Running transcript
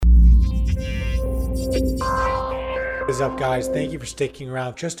is up, guys? Thank you for sticking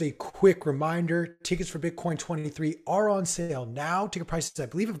around. Just a quick reminder, tickets for Bitcoin 23 are on sale now. Ticket prices, I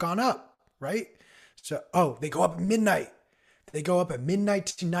believe, have gone up, right? So, they go up at midnight. They go up at midnight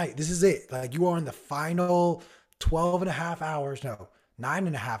tonight. This is it. Like, you are in the final 12 and a half hours. No,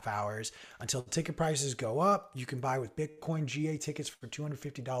 9.5 hours until ticket prices go up. You can buy with Bitcoin GA tickets for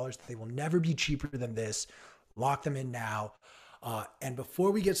 $250. They will never be cheaper than this. Lock them in now. And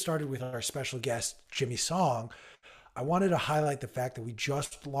before we get started with our special guest, Jimmy Song, I wanted to highlight the fact that we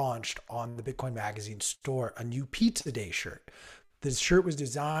just launched on the Bitcoin Magazine store a new Pizza Day shirt. This shirt was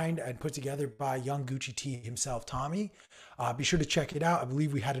designed and put together by young Gucci T himself, Tommy. Be sure to check it out. I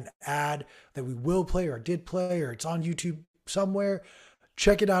believe we had an ad that we will play or did play, or it's on YouTube somewhere.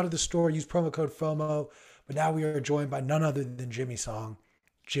 Check it out at the store. Use promo code FOMO. But now we are joined by none other than Jimmy Song.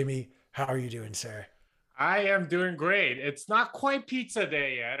 Jimmy, how are you doing, sir? I am doing great. It's not quite pizza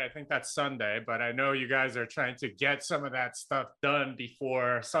day yet. I think that's Sunday, but I know you guys are trying to get some of that stuff done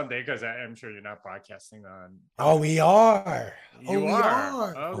before Sunday because I'm sure you're not broadcasting on. Oh, we are. You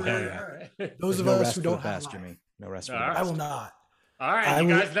are. Okay. All right. Those of us who don't have Jimmy. No rest for All the right. I will not. All right. You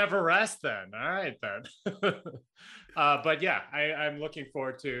guys never rest then. All right, then. But yeah, I'm looking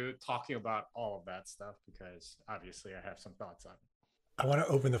forward to talking about all of that stuff because obviously I have some thoughts on it. I want to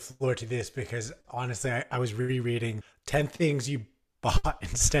open the floor to this because honestly, I was rereading 10 things you bought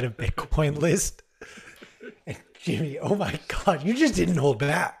instead of Bitcoin list. And Jimmy, oh my God, you just didn't hold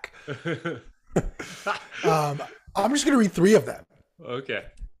back. I'm just going to read 3 of them. Okay.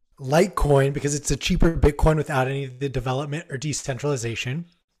 Litecoin, because it's a cheaper Bitcoin without any of the development or decentralization.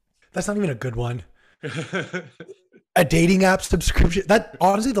 That's not even a good one. A dating app subscription. That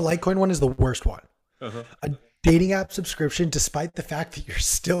honestly, the Litecoin one is the worst one. Uh-huh. A dating app subscription, despite the fact that you're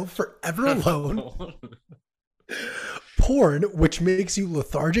still forever alone. Porn, which makes you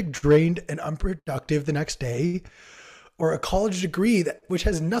lethargic, drained, and unproductive the next day. Or a college degree which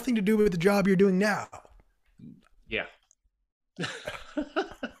has nothing to do with the job you're doing now. Yeah.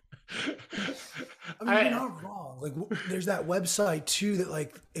 I mean, you're not wrong. Like, there's that website too that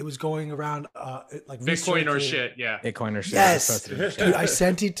like it was going around, like Bitcoin or shit. Yeah. Bitcoin or shit. Yes, dude. I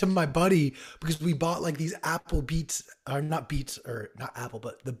sent it to my buddy because we bought like these Apple Beats, or not Beats, or not Apple,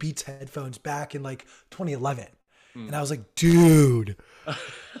 but the Beats headphones back in like 2011, and I was like, dude.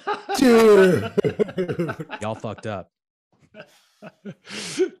 Y'all fucked up.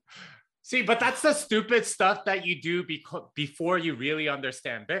 See, but that's the stupid stuff that you do before you really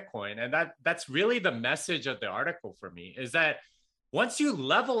understand Bitcoin. And that's really the message of the article for me, is that once you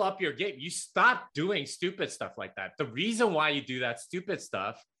level up your game, you stop doing stupid stuff like that. The reason why you do that stupid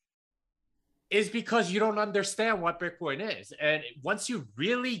stuff is because you don't understand what Bitcoin is. And once you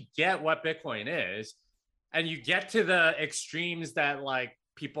really get what Bitcoin is, and you get to the extremes that like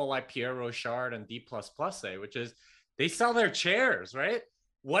people like Pierre Rochard and D++ say, which is they sell their chairs, right?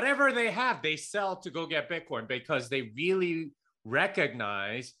 Whatever they have, they sell to go get Bitcoin because they really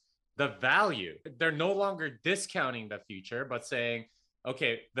recognize the value. They're no longer discounting the future, but saying,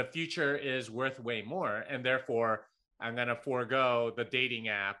 okay, the future is worth way more. And therefore, I'm going to forego the dating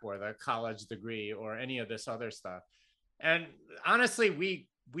app or the college degree or any of this other stuff. And honestly, we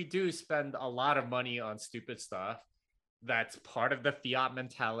do spend a lot of money on stupid stuff. That's part of the fiat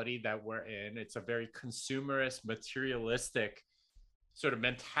mentality that we're in. It's a very consumerist, materialistic sort of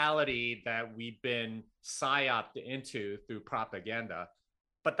mentality that we've been psyoped into through propaganda.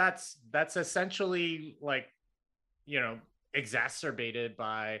 But that's essentially like, exacerbated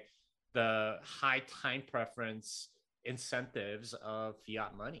by the high time preference incentives of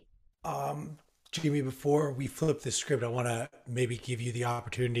fiat money. Jimmy, before we flip the script, I want to maybe give you the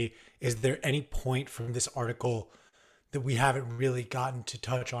opportunity. Is there any point from this article that we haven't really gotten to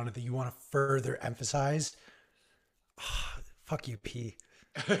touch on it that you want to further emphasize? Fuck you, P.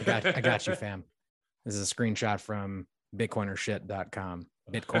 I got you, fam. This is a screenshot from bitcoinorshit.com.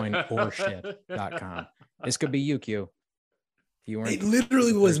 Bitcoinorshit.com. This could be you, Q. It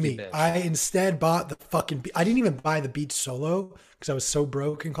literally was me. I instead bought the fucking I didn't even buy the Beats Solo because I was so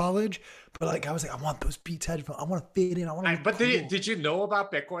broke in college. But like I was like, I want those Beats headphones. I want to fit in. I want to. But cool. Did you know about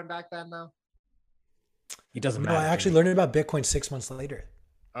Bitcoin back then, though? It doesn't matter. No, I actually learned about Bitcoin 6 months later.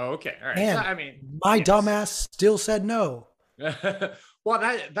 Oh, okay. All right. And so, I mean, my dumbass still said no. Well,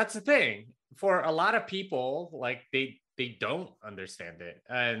 that's the thing. For a lot of people, like they don't understand it.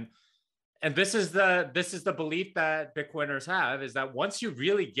 And this is the belief that Bitcoiners have, is that once you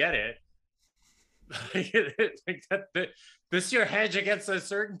really get it, this is your hedge against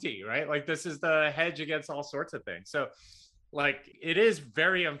uncertainty, right? Like this is the hedge against all sorts of things. So like it is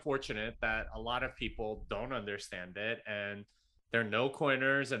very unfortunate that a lot of people don't understand it and they're no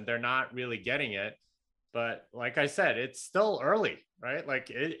coiners and they're not really getting it. But like I said, it's still early, right? Like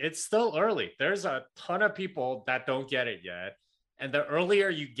it's still early. There's a ton of people that don't get it yet. And the earlier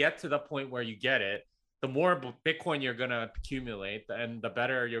you get to the point where you get it, the more Bitcoin you're going to accumulate and the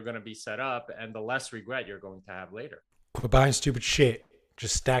better you're going to be set up and the less regret you're going to have later. Quit buying stupid shit.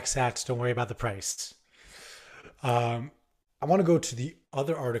 Just stack sats. Don't worry about the price. I want to go to the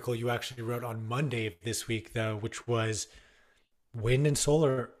other article you actually wrote on Monday of this week, though, which was wind and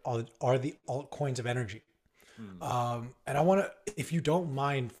solar are the altcoins of energy. And I want to, if you don't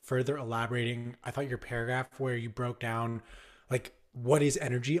mind further elaborating, I thought your paragraph where you broke down like what is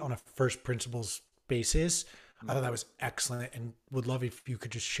energy on a first principles basis, I thought that was excellent, and would love if you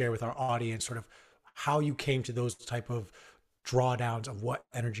could just share with our audience sort of how you came to those type of drawdowns of what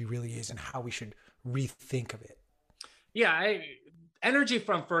energy really is and how we should rethink of it. Yeah, energy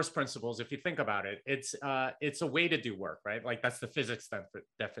from first principles, if you think about it, it's a way to do work, right? Like that's the physics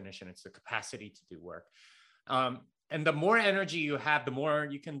definition. It's the capacity to do work. And the more energy you have, the more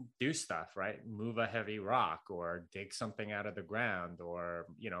you can do stuff, right? Move a heavy rock or dig something out of the ground or,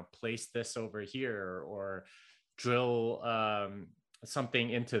 place this over here or drill something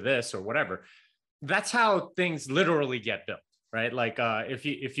into this or whatever. That's how things literally get built, right? Like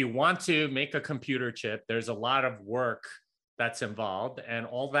if you want to make a computer chip, there's a lot of work that's involved, and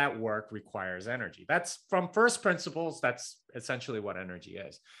all that work requires energy. That's from first principles. That's essentially what energy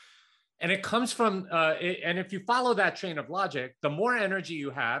is. And it comes from, and if you follow that train of logic, the more energy you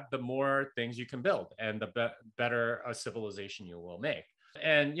have, the more things you can build and the better a civilization you will make.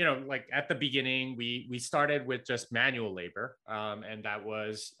 And, like at the beginning, we started with just manual labor. And that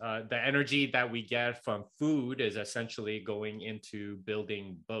was the energy that we get from food is essentially going into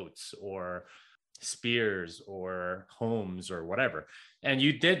building boats or spears or homes or whatever. And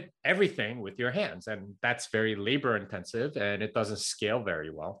you did everything with your hands. And that's very labor intensive and it doesn't scale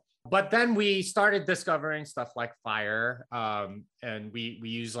very well. But then we started discovering stuff like fire, and we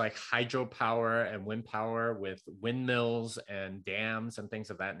use like hydropower and wind power with windmills and dams and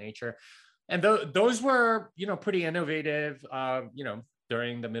things of that nature. And those were, pretty innovative,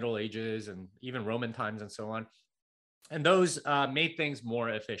 during the Middle Ages and even Roman times and so on. And those made things more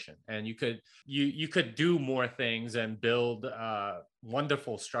efficient, and you could do more things and build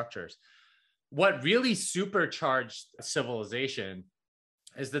wonderful structures. What really supercharged civilization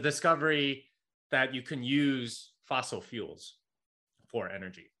is the discovery that you can use fossil fuels for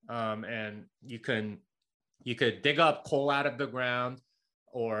energy. And you could dig up coal out of the ground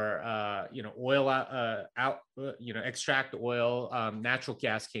or, oil out, extract oil. Natural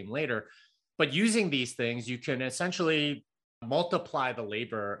gas came later. But using these things, you can essentially multiply the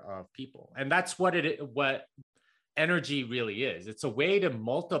labor of people. And that's what energy really is. It's a way to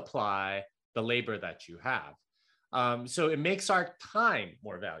multiply the labor that you have. So it makes our time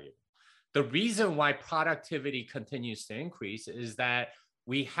more valuable. The reason why productivity continues to increase is that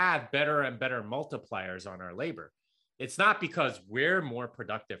we have better and better multipliers on our labor. It's not because we're more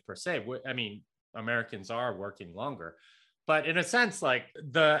productive per se. Americans are working longer, but in a sense, like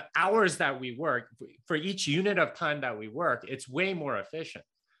the hours that we work for each unit of time that we work, it's way more efficient.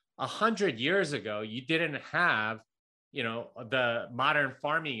 100 years ago, you didn't have the modern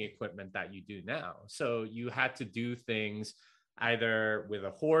farming equipment that you do now. So you had to do things either with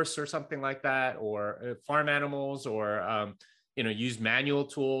a horse or something like that, or farm animals, or, use manual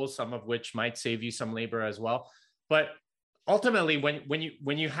tools, some of which might save you some labor as well. But ultimately,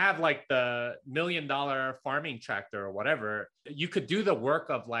 when you have like the $1 million farming tractor or whatever, you could do the work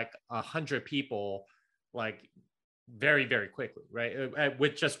of like 100 people, like very, very quickly, right?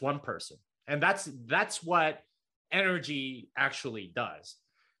 With just one person. And that's what energy actually does.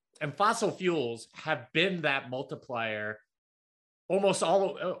 And fossil fuels have been that multiplier almost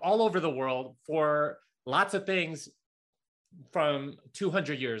all over the world for lots of things from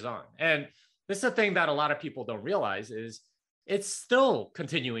 200 years on. And this is a thing that a lot of people don't realize is it's still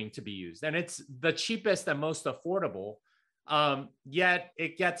continuing to be used, and it's the cheapest and most affordable. Yet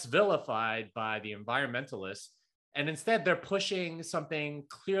it gets vilified by the environmentalists, and instead they're pushing something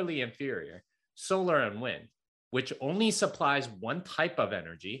clearly inferior, solar and wind, which only supplies one type of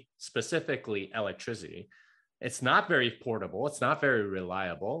energy, specifically electricity. It's not very portable, it's not very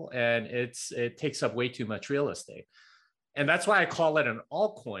reliable, and it takes up way too much real estate. And that's why I call it an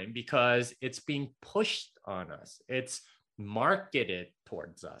altcoin, because it's being pushed on us. It's marketed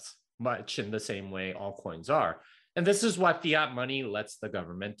towards us, much in the same way altcoins are. And this is what fiat money lets the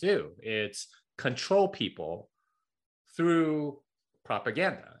government do. It's control people through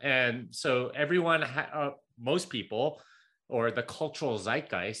propaganda. And so everyone, most people, or the cultural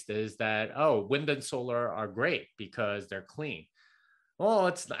zeitgeist is that, wind and solar are great because they're clean.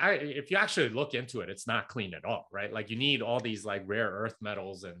 Well, if you actually look into it, it's not clean at all, right? Like you need all these like rare earth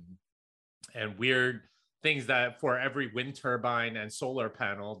metals and weird things that for every wind turbine and solar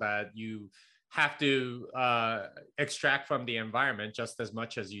panel that you have to extract from the environment just as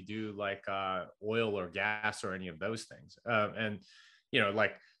much as you do like oil or gas or any of those things. And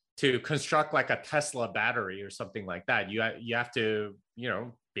like to construct like a Tesla battery or something like that, you have to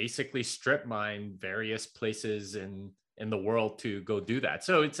basically strip mine various places in the world to go do that.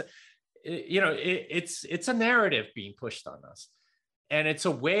 So it's a narrative being pushed on us. And it's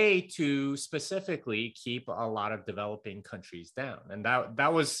a way to specifically keep a lot of developing countries down. And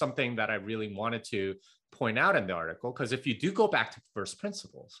that was something that I really wanted to point out in the article, because if you do go back to first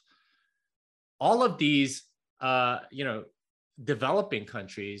principles, all of these, developing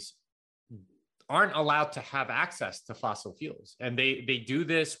countries aren't allowed to have access to fossil fuels. And they do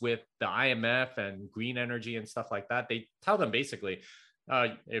this with the IMF and green energy and stuff like that. They tell them basically,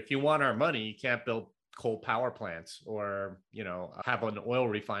 if you want our money, you can't build coal power plants or have an oil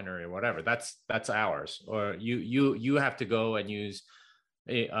refinery or whatever. That's ours. Or you have to go and use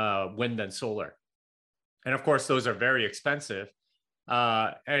wind and solar. And of course, those are very expensive.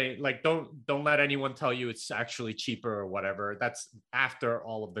 And like don't let anyone tell you it's actually cheaper or whatever. That's after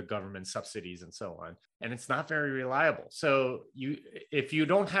all of the government subsidies and so on. And it's not very reliable. So if you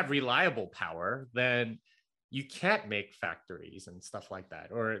don't have reliable power, then you can't make factories and stuff like that,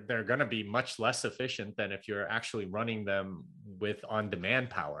 or they're going to be much less efficient than if you're actually running them with on-demand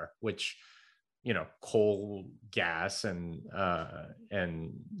power, which coal, gas, and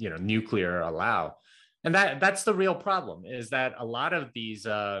nuclear allow. And that's the real problem, is that a lot of these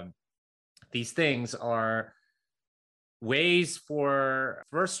things are ways for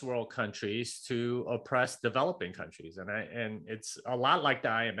first world countries to oppress developing countries. And it's a lot like the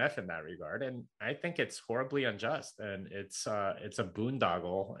IMF in that regard. And I think it's horribly unjust, and it's a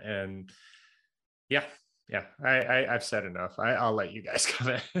boondoggle. And I've said enough. I'll let you guys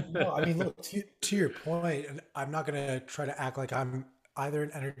comment. No, I mean, look, to your point, and I'm not going to try to act like I'm either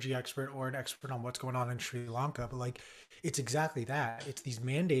an energy expert or an expert on what's going on in Sri Lanka, but like, it's exactly that. It's these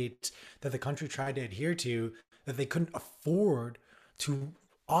mandates that the country tried to adhere to that they couldn't afford to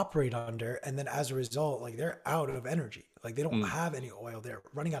operate under. And then as a result, like they're out of energy. Like they don't have any oil. They're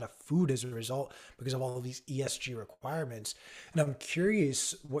running out of food as a result because of all of these ESG requirements. And I'm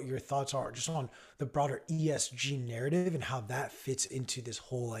curious what your thoughts are just on the broader ESG narrative and how that fits into this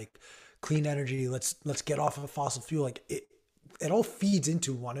whole like clean energy. Let's get off of a fossil fuel. Like it all feeds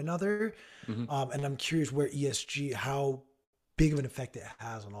into one another. And I'm curious where ESG, how big of an effect it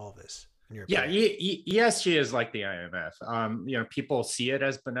has on all of this. Yeah, ESG is like the IMF. People see it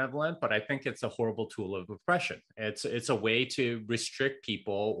as benevolent, but I think it's a horrible tool of oppression. It's a way to restrict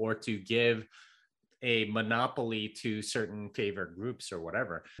people or to give a monopoly to certain favored groups or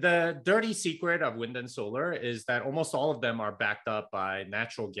whatever. The dirty secret of wind and solar is that almost all of them are backed up by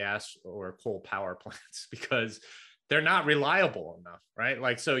natural gas or coal power plants because they're not reliable enough, right?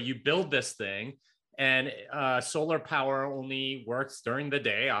 Like, so you build this thing, and solar power only works during the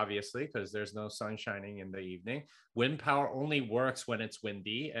day, obviously, because there's no sun shining in the evening. Wind power only works when it's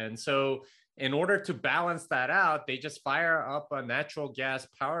windy. And so in order to balance that out, they just fire up a natural gas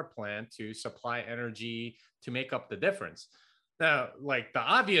power plant to supply energy to make up the difference. Now, like the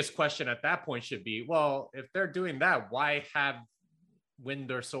obvious question at that point should be, well, if they're doing that, why have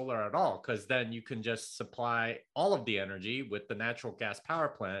wind or solar at all? Because then you can just supply all of the energy with the natural gas power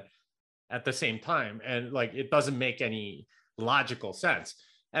plant at the same time. And like, it doesn't make any logical sense.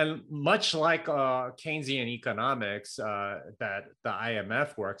 And much like Keynesian economics that the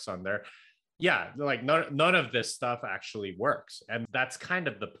IMF works under, like none of this stuff actually works. And that's kind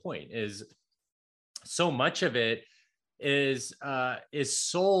of the point, is so much of it is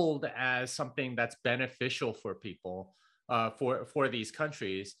sold as something that's beneficial for people, for these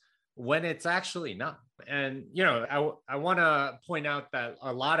countries, when it's actually not. And, I want to point out that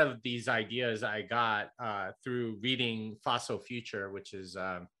a lot of these ideas I got through reading Fossil Future, which is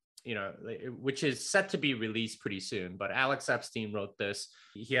set to be released pretty soon. But Alex Epstein wrote this.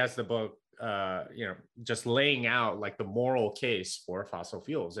 He has the book, just laying out like the moral case for fossil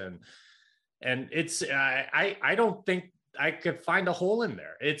fuels. And it's, I don't think I could find a hole in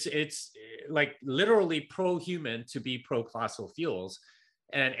there. It's like literally pro-human to be pro-fossil fuels,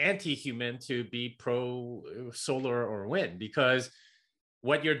 and anti-human to be pro-solar or wind, because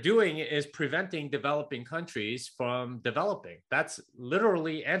what you're doing is preventing developing countries from developing. That's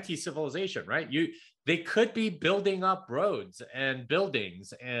literally anti-civilization, right? They could be building up roads and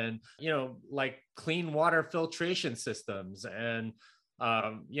buildings and, like clean water filtration systems and,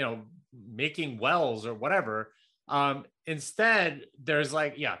 making wells or whatever. Instead, there's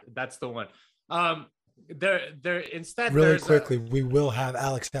like, yeah, that's the one. Instead, really quickly, we will have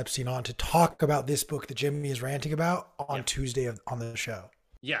Alex Epstein on to talk about this book that Jimmy is ranting about on Tuesday on the show.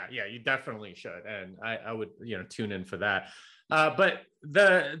 Yeah, you definitely should, and I would tune in for that. But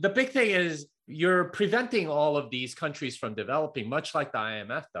the big thing is you're preventing all of these countries from developing, much like the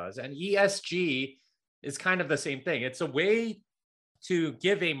IMF does, and ESG is kind of the same thing. It's a way to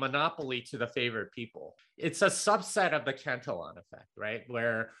give a monopoly to the favored people. It's a subset of the Cantillon effect, right?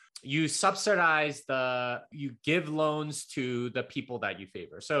 Where you you give loans to the people that you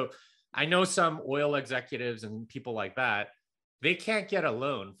favor. So I know some oil executives and people like that, they can't get a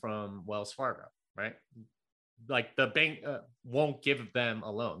loan from Wells Fargo, right? Like the bank won't give them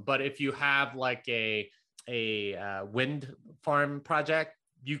a loan. But if you have like a wind farm project,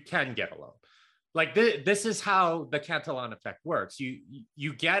 you can get a loan. Like this is how the Cantillon effect works.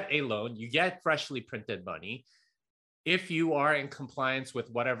 You get a loan, you get freshly printed money if you are in compliance with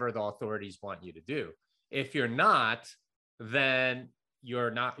whatever the authorities want you to do. If you're not, then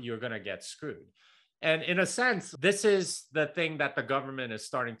you're going to get screwed. And in a sense, this is the thing that the government is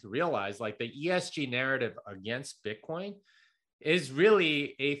starting to realize, like the ESG narrative against Bitcoin is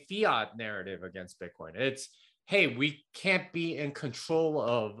really a fiat narrative against Bitcoin. It's, hey, we can't be in control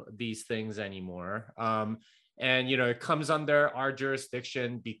of these things anymore. And, it comes under our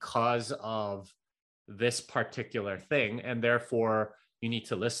jurisdiction because of this particular thing. And therefore, you need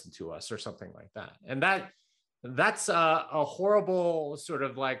to listen to us or something like that. And that's a horrible sort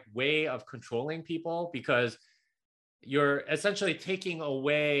of like way of controlling people, because you're essentially taking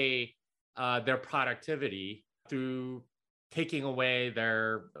away their productivity through taking away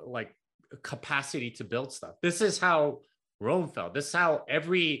their like capacity to build stuff. This is how Rome fell. This is how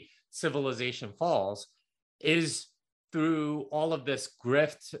every civilization falls, is through all of this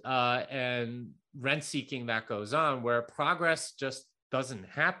grift and rent seeking that goes on, where progress just doesn't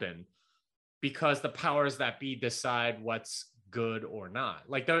happen because the powers that be decide what's good or not.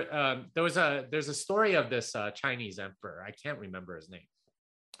 Like there's a story of this Chinese emperor. I can't remember his name,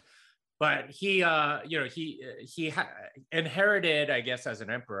 but he inherited, I guess, as an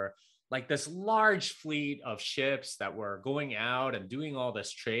emperor, like this large fleet of ships that were going out and doing all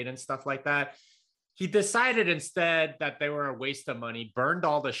this trade and stuff like that. He decided instead that they were a waste of money, burned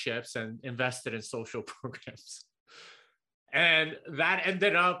all the ships and invested in social programs. And that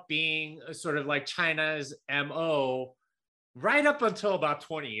ended up being sort of like China's MO right up until about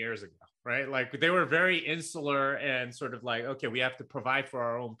 20 years ago, right? Like they were very insular and sort of like, okay, we have to provide for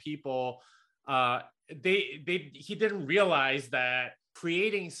our own people. He didn't realize that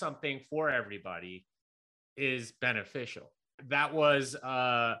creating something for everybody is beneficial. That was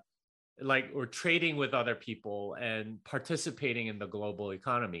or trading with other people and participating in the global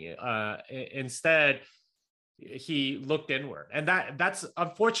economy. Instead, he looked inward. And that's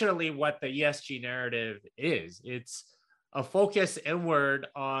unfortunately what the ESG narrative is. It's a focus inward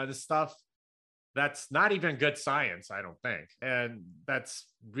on stuff that's not even good science, I don't think. And that's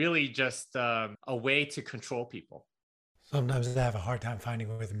really just a way to control people. Sometimes I have a hard time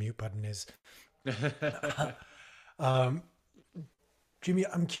finding where the mute button is. Jimmy,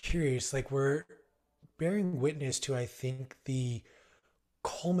 I'm curious, like we're bearing witness to, I think, the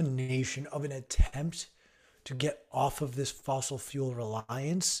culmination of an attempt to get off of this fossil fuel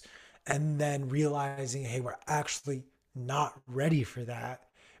reliance, and then realizing, hey, we're actually not ready for that,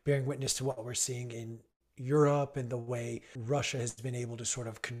 bearing witness to what we're seeing in Europe and the way Russia has been able to sort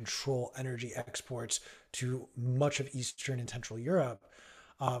of control energy exports to much of Eastern and Central Europe.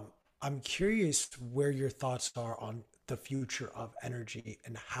 I'm curious where your thoughts are on the future of energy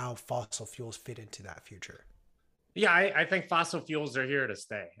and how fossil fuels fit into that future. Yeah, I think fossil fuels are here to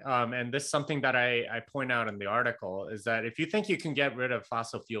stay. And this is something that I point out in the article, is that if you think you can get rid of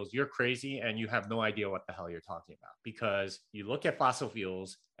fossil fuels, you're crazy and you have no idea what the hell you're talking about, because you look at fossil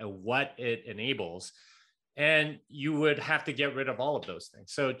fuels and what it enables, and you would have to get rid of all of those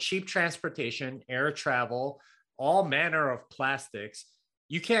things. So cheap transportation, air travel, all manner of plastics.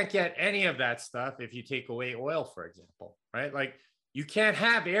 You can't get any of that stuff if you take away oil, for example, right? Like you can't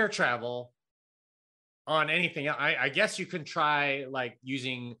have air travel on anything. I guess you can try like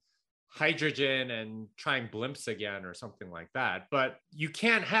using hydrogen and trying blimps again or something like that, but you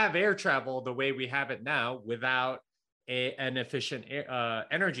can't have air travel the way we have it now without an efficient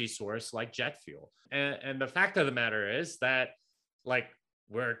energy source like jet fuel. And the fact of the matter is that, like,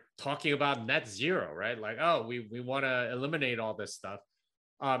 we're talking about net zero, right? Like, oh, we want to eliminate all this stuff.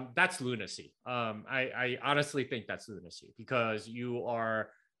 That's lunacy. I honestly think that's lunacy, because you are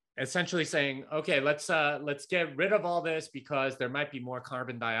essentially saying, okay, let's get rid of all this because there might be more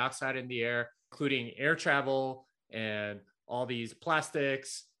carbon dioxide in the air, including air travel and all these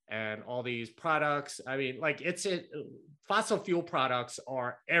plastics and all these products. I mean, like fossil fuel products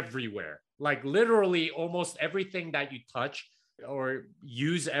are everywhere. Like literally almost everything that you touch or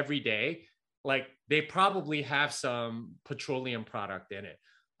use every day, like they probably have some petroleum product in it.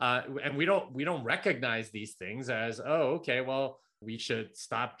 And we don't recognize these things as, oh, okay, well, we should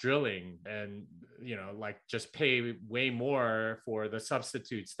stop drilling and, like just pay way more for the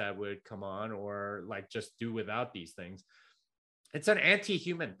substitutes that would come on, or like just do without these things. It's an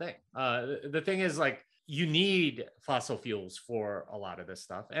anti-human thing. The thing is, like, you need fossil fuels for a lot of this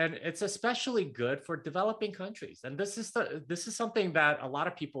stuff, and it's especially good for developing countries. And this is something that a lot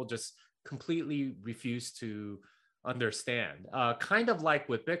of people just completely refuse to understand. Kind of like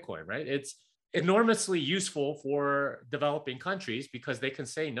with Bitcoin, right? It's enormously useful for developing countries because they can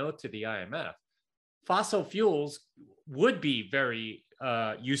say no to the IMF. Fossil fuels would be very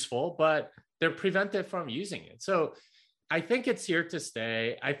useful, but they're prevented from using it. So I think it's here to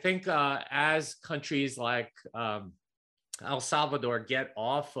stay. I think as countries like El Salvador get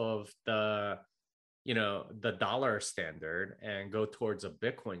off of the dollar standard and go towards a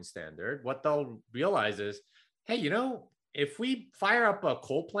Bitcoin standard, what they'll realize is, hey, if we fire up a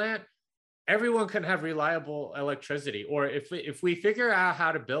coal plant, everyone can have reliable electricity. Or if we figure out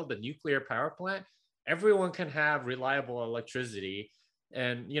how to build a nuclear power plant, everyone can have reliable electricity.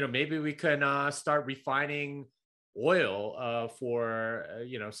 And, maybe we can start refining oil for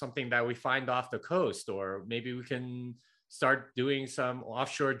something that we find off the coast, or maybe we can start doing some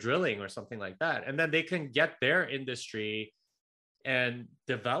offshore drilling or something like that, and then they can get their industry and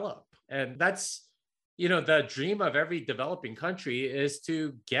develop. And that's the dream of every developing country, is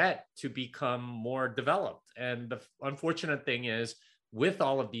to get to become more developed. And the unfortunate thing is, with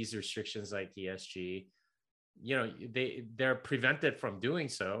all of these restrictions like ESG, they're prevented from doing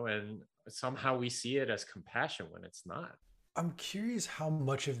so, and somehow we see it as compassion when it's not. I'm curious how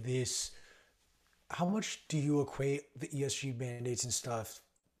much do you equate the ESG mandates and stuff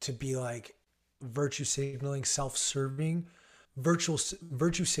to be like virtue signaling, self-serving,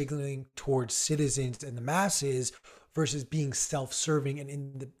 virtue signaling towards citizens and the masses, versus being self-serving and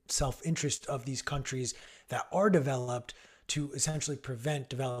in the self-interest of these countries that are developed to essentially prevent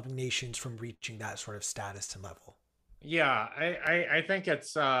developing nations from reaching that sort of status and level? Yeah, I think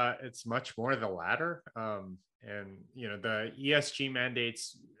it's much more the latter. And the ESG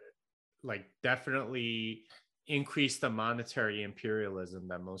mandates like definitely increase the monetary imperialism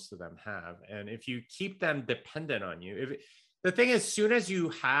that most of them have. And if you keep them dependent on you, the thing is, soon as you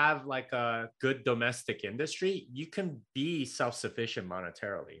have like a good domestic industry, you can be self-sufficient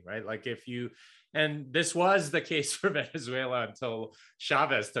monetarily, right? Like and this was the case for Venezuela until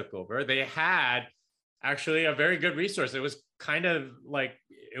Chavez took over. They had actually a very good resource. It was kind of like,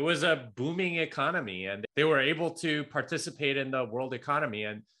 it was a booming economy, and they were able to participate in the world economy.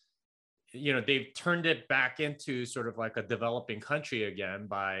 And, they've turned it back into sort of like a developing country again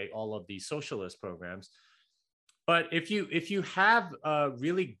by all of these socialist programs. But if you have a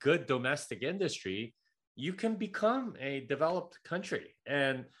really good domestic industry, you can become a developed country.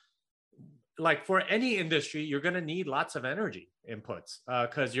 And like for any industry, you're going to need lots of energy inputs,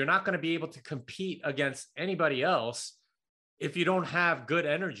 because you're not going to be able to compete against anybody else if you don't have good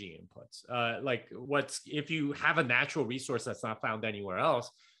energy inputs. If you have a natural resource that's not found anywhere else,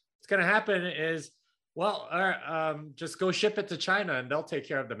 what's going to happen is, well, just go ship it to China and they'll take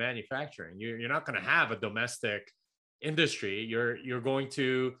care of the manufacturing. You're not going to have a domestic industry. You're going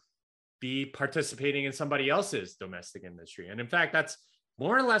to be participating in somebody else's domestic industry. And in fact, that's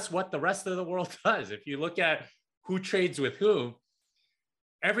more or less what the rest of the world does. If you look at who trades with who,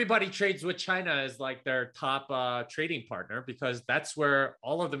 everybody trades with China as like their top trading partner, because that's where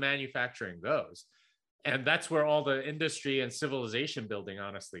all of the manufacturing goes. And that's where all the industry and civilization building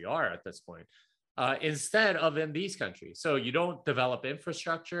honestly are at this point, instead of in these countries. So you don't develop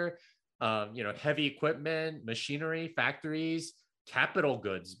infrastructure, heavy equipment, machinery, factories, capital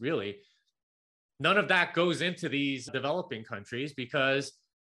goods, really. None of that goes into these developing countries because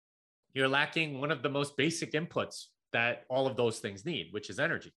you're lacking one of the most basic inputs that all of those things need, which is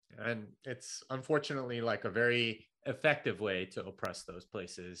energy. And it's unfortunately like a very effective way to oppress those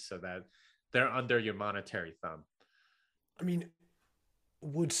places so that they're under your monetary thumb. I mean,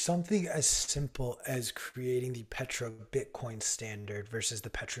 would something as simple as creating the Petro Bitcoin standard versus the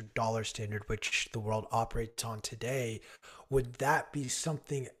Petro dollar standard, which the world operates on today, would that be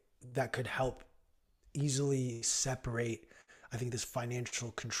something that could help easily separate, I think, this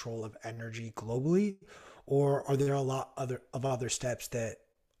financial control of energy globally? Or are there a lot of other steps that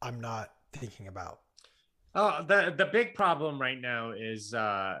I'm not thinking about? The big problem right now is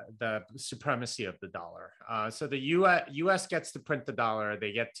the supremacy of the dollar. So the US gets to print the dollar,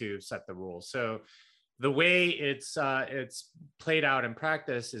 they get to set the rules. So the way it's played out in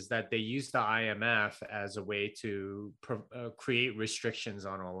practice is that they use the IMF as a way to create restrictions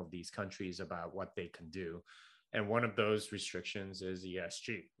on all of these countries about what they can do. And one of those restrictions is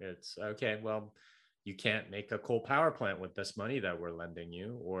ESG. It's okay, well, you can't make a coal power plant with this money that we're lending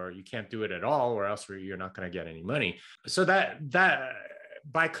you, or you can't do it at all, or else you're not going to get any money. So that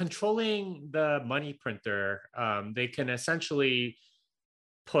by controlling the money printer, they can essentially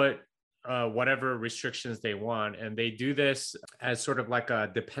put whatever restrictions they want, and they do this as sort of like a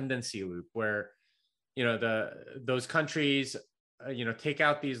dependency loop where those countries take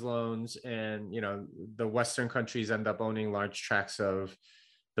out these loans, and the Western countries end up owning large tracts of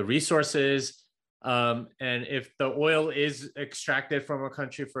the resources. And if the oil is extracted from a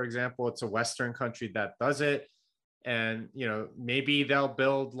country, for example, it's a Western country that does it. And, maybe they'll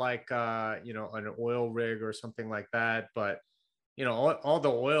build like, an oil rig or something like that. But, all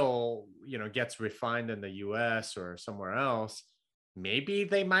the oil, gets refined in the US or somewhere else. Maybe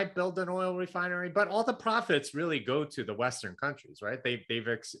they might build an oil refinery, but all the profits really go to the Western countries, right? They've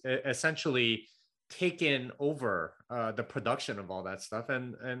essentially taken over the production of all that stuff,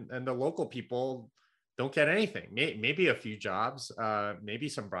 and the local people don't get anything. Maybe a few jobs, maybe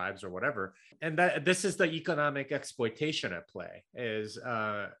some bribes or whatever. And that this is the economic exploitation at play. Is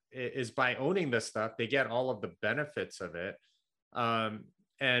by owning this stuff, they get all of the benefits of it,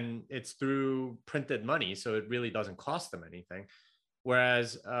 and it's through printed money, so it really doesn't cost them anything.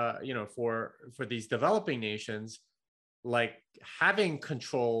 Whereas, for these developing nations, like having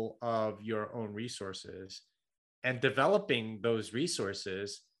control of your own resources and developing those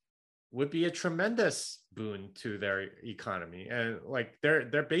resources would be a tremendous boon to their economy. And like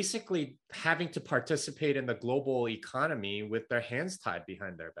they're basically having to participate in the global economy with their hands tied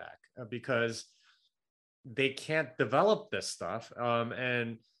behind their back, because they can't develop this stuff.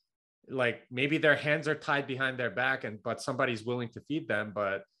 And like maybe their hands are tied behind their back, but somebody's willing to feed them.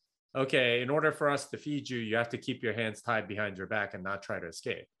 But okay, in order for us to feed you, you have to keep your hands tied behind your back and not try to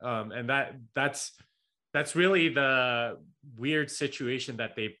escape. And that's really the weird situation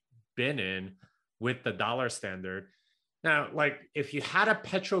that they've been in with the dollar standard. Now, like if you had a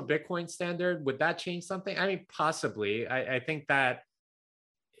Petro Bitcoin standard, would that change something? I mean, possibly. I think that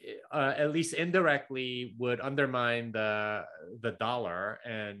at least indirectly would undermine the dollar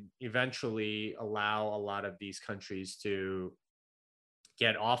and eventually allow a lot of these countries to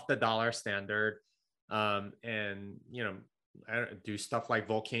get off the dollar standard, and do stuff like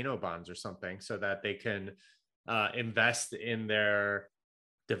volcano bonds or something, so that they can invest in their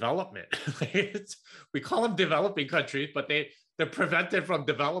development. We call them developing countries, but they're prevented from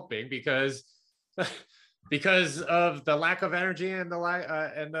developing because of the lack of energy and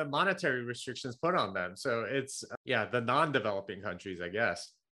the monetary restrictions put on them. So it's the non-developing countries, I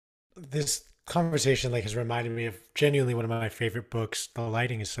guess. This conversation has reminded me of genuinely one of my favorite books. The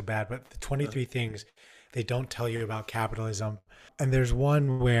lighting is so bad, but the 23 things they don't tell you about capitalism. And there's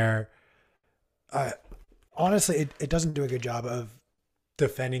one where honestly it doesn't do a good job of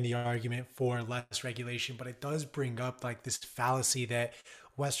defending the argument for less regulation, but it does bring up like this fallacy that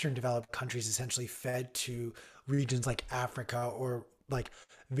Western developed countries essentially fed to regions like Africa, or like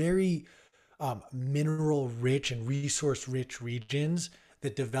very mineral rich and resource rich regions,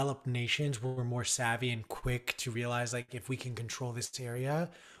 that developed nations were more savvy and quick to realize like if we can control this area,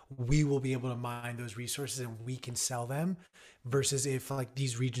 we will be able to mine those resources and we can sell them, versus if like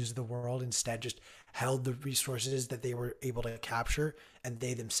these regions of the world instead just held the resources that they were able to capture and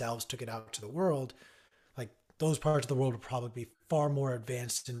they themselves took it out to the world, like those parts of the world would probably be far more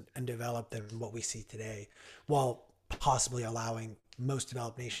advanced and developed than what we see today, while possibly allowing most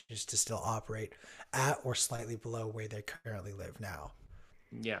developed nations to still operate at or slightly below where they currently live now.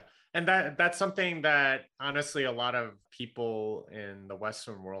 Yeah. And that's something that honestly a lot of people in the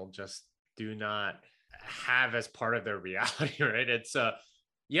Western world just do not have as part of their reality, right? It's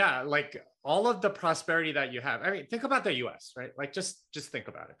like all of the prosperity that you have. I mean, think about the US, right? Like just think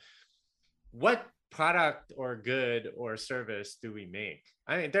about it. What product or good or service do we make?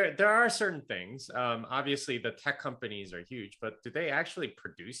 I mean, there are certain things. Obviously the tech companies are huge, but do they actually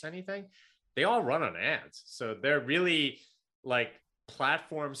produce anything? They all run on ads. So they're really like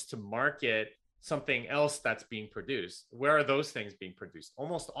platforms to market something else that's being produced. Where are those things being produced?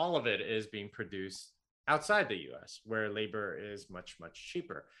 Almost all of it is being produced outside the US, where labor is much, much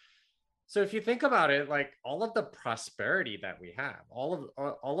cheaper. So if you think about it, like all of the prosperity that we have, all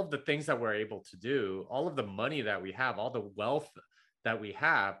of the things that we're able to do, all of the money that we have, all the wealth that we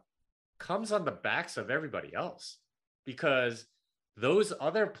have comes on the backs of everybody else, because those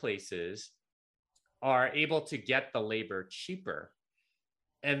other places are able to get the labor cheaper,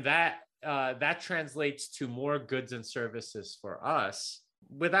 and that translates to more goods and services for us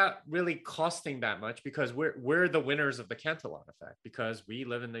without really costing that much, because we're the winners of the Cantillon effect because we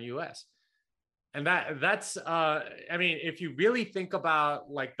live in the US. And that's I mean, if you really think about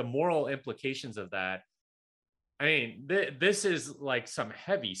like the moral implications of that, I mean, this is like some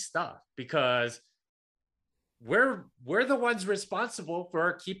heavy stuff, because we're the ones responsible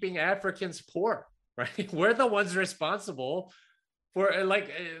for keeping Africans poor, right? We're the ones responsible for like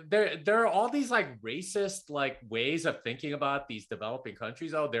there are all these like racist like ways of thinking about these developing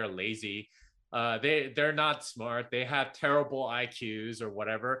countries. Oh, they're lazy, they're not smart, they have terrible IQs or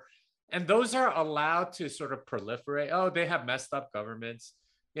whatever, and those are allowed to sort of proliferate. Oh, they have messed up governments,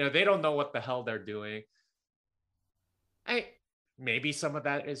 you know, they don't know what the hell they're doing. I Maybe some of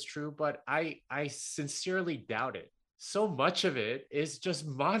that is true, but I sincerely doubt it. So much of it is just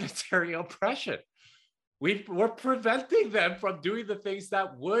monetary oppression. We're preventing them from doing the things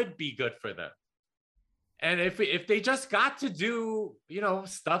that would be good for them. And if they just got to do, you know,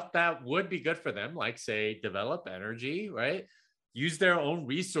 stuff that would be good for them, like say develop energy, right? Use their own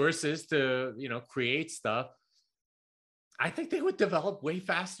resources to, you know, create stuff, I think they would develop way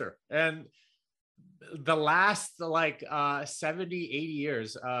faster. And the last like 70, 80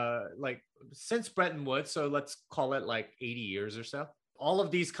 years, like since Bretton Woods, so let's call it like 80 years or so, all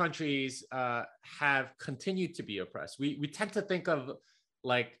of these countries have continued to be oppressed. We tend to think of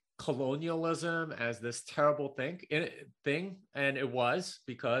like colonialism as this terrible thing, and it was,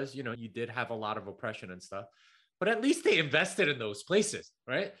 because, you know, you did have a lot of oppression and stuff, but at least they invested in those places,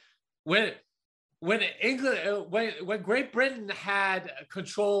 right? When England, when Great Britain had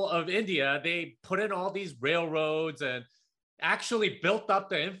control of India, they put in all these railroads and actually built up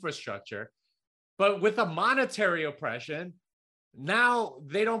the infrastructure. But with a monetary oppression, now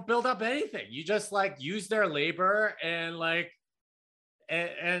they don't build up anything. You just like use their labor and like,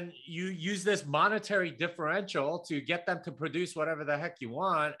 and you use this monetary differential to get them to produce whatever the heck you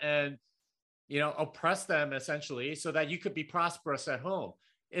want, and, you know, oppress them essentially so that you could be prosperous at home.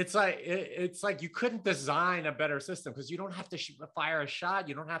 It's like you couldn't design a better system, because you don't have to fire a shot.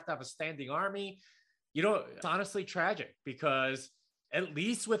 You don't have to have a standing army. You know, it's honestly tragic, because at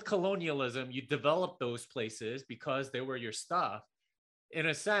least with colonialism, you develop those places because they were your stuff. In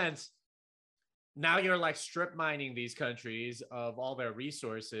a sense, now you're like strip mining these countries of all their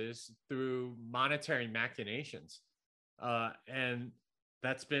resources through monetary machinations. And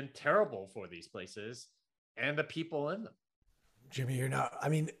that's been terrible for these places and the people in them. Jimmy, you're not, I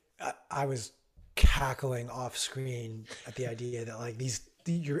mean, I was cackling off screen at the idea that like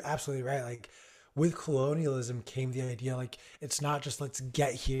you're absolutely right. Like with colonialism came the idea, like, it's not just let's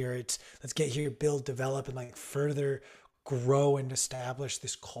get here, it's let's get here, build, develop, and like further grow and establish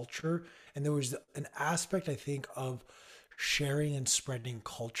this culture. And there was an aspect, I think, of sharing and spreading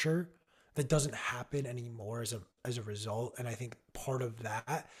culture that doesn't happen anymore as a result. And I think part of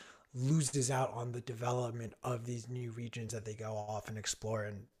that loses out on the development of these new regions that they go off and explore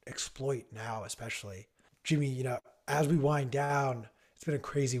and exploit now, especially. Jimmy, you know, as we wind down, it's been a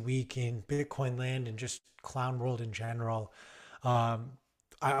crazy week in Bitcoin land and just clown world in general. I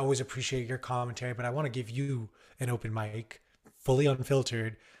always appreciate your commentary, but I want to give you an open mic, fully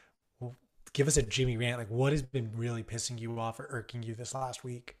unfiltered. Give us a Jimmy rant. Like, what has been really pissing you off or irking you this last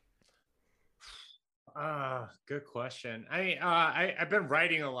week? Good question. I've been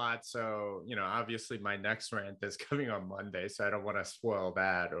writing a lot, so, you know, obviously my next rant is coming on Monday, so I don't want to spoil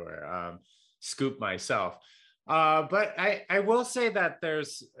that or scoop myself. But I will say that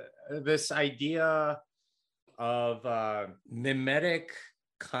there's this idea of mimetic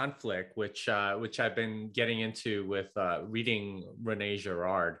conflict, which I've been getting into with reading Rene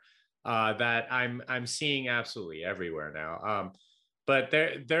Girard, that I'm seeing absolutely everywhere now. But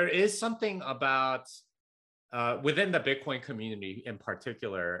there is something about within the Bitcoin community in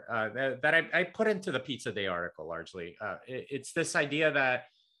particular that I put into the Pizza Day article largely. It's this idea that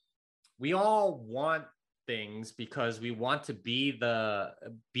we all want things because we want to be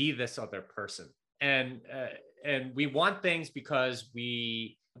this other person, and we want things because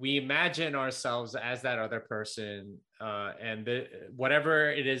we imagine ourselves as that other person, and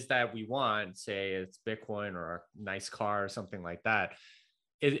whatever it is that we want, say it's Bitcoin or a nice car or something like that,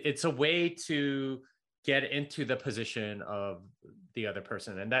 it's a way to get into the position of the other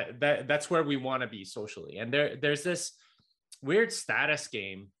person, and that's where we want to be socially. And there's this weird status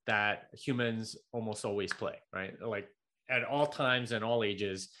game that humans almost always play, right? Like at all times and all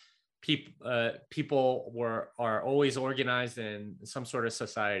ages, people are always organized in some sort of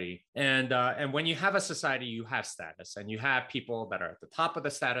society, and when you have a society, you have status, and you have people that are at the top of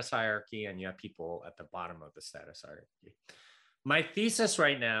the status hierarchy, and you have people at the bottom of the status hierarchy. My thesis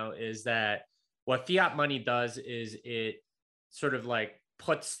right now is that what fiat money does is it sort of like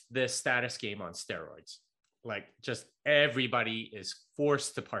puts this status game on steroids. Like just everybody is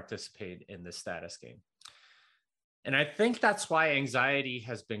forced to participate in the status game. And I think that's why anxiety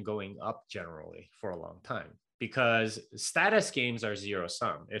has been going up generally for a long time, because status games are zero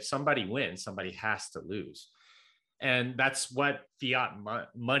sum. If somebody wins, somebody has to lose. And that's what fiat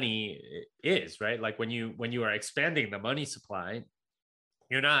money is, right? Like when you are expanding the money supply,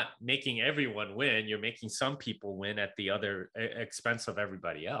 you're not making everyone win. You're making some people win at the other expense of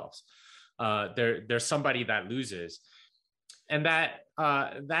everybody else. There's somebody that loses. And that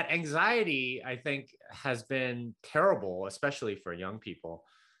anxiety, I think, has been terrible, especially for young people.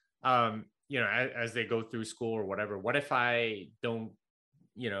 As they go through school or whatever. What if I don't?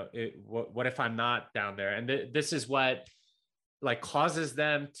 What if I'm not down there? And this is what like causes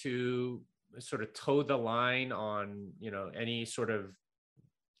them to sort of toe the line on any sort of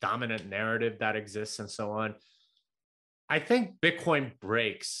dominant narrative that exists and so on. I think Bitcoin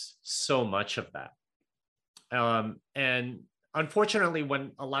breaks so much of that. And unfortunately,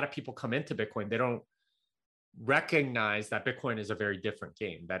 when a lot of people come into Bitcoin, they don't recognize that Bitcoin is a very different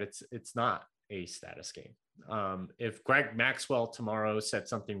game, that it's not a status game. If Greg Maxwell tomorrow said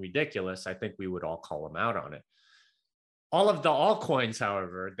something ridiculous, I think we would all call him out on it. All of the altcoins,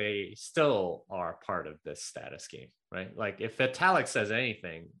 however, they still are part of this status game, right? Like if Vitalik says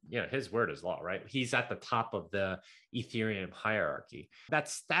anything, his word is law, right? He's at the top of the Ethereum hierarchy. That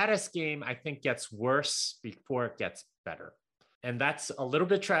status game, I think, gets worse before it gets better. And that's a little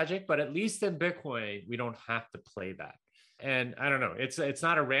bit tragic, but at least in Bitcoin, we don't have to play that. And I don't know, it's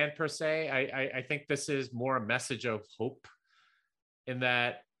not a rant per se. I think this is more a message of hope in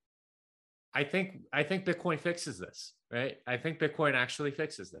that I think Bitcoin fixes this, right? I think Bitcoin actually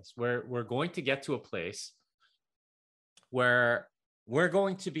fixes this. We're going to get to a place where we're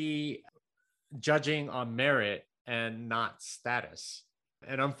going to be judging on merit and not status.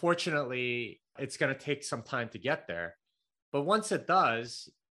 And unfortunately, it's going to take some time to get there. But once it does,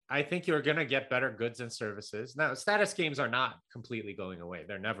 I think you're going to get better goods and services. Now, status games are not completely going away.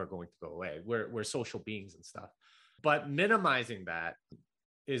 They're never going to go away. We're social beings and stuff. But minimizing that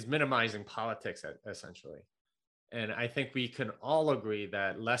is minimizing politics, essentially. And I think we can all agree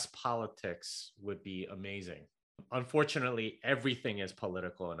that less politics would be amazing. Unfortunately, everything is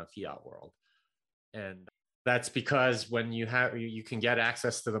political in a fiat world. And that's because when you can get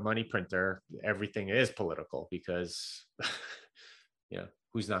access to the money printer, everything is political because,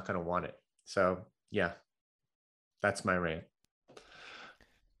 who's not going to want it? So, yeah, that's my rant.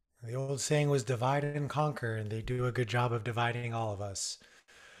 The old saying was divide and conquer, and they do a good job of dividing all of us.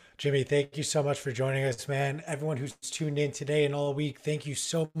 Jimmy, thank you so much for joining us, man. Everyone who's tuned in today and all week, thank you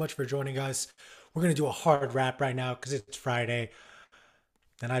so much for joining us. We're going to do a hard wrap right now because it's Friday.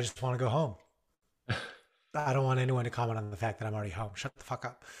 Then I just want to go home. I don't want anyone to comment on the fact that I'm already home. Shut the fuck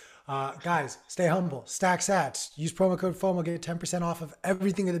up. Guys, stay humble. Stack Sats. Use promo code FOMO. Get 10% off of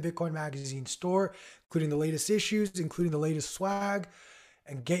everything in the Bitcoin Magazine store, including the latest issues, including the latest swag.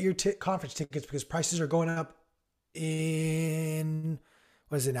 And get your conference tickets because prices are going up in,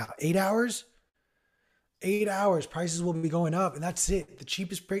 what is it now, 8 hours? 8 hours. Prices will be going up. And that's it. The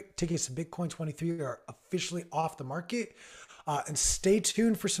cheapest tickets to Bitcoin 23 are officially off the market. And stay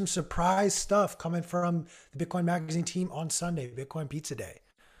tuned for some surprise stuff coming from the Bitcoin Magazine team on Sunday, Bitcoin Pizza Day.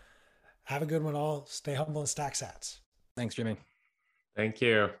 Have a good one all. Stay humble and stack sats. Thanks, Jimmy. Thank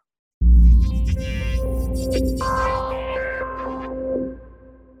you.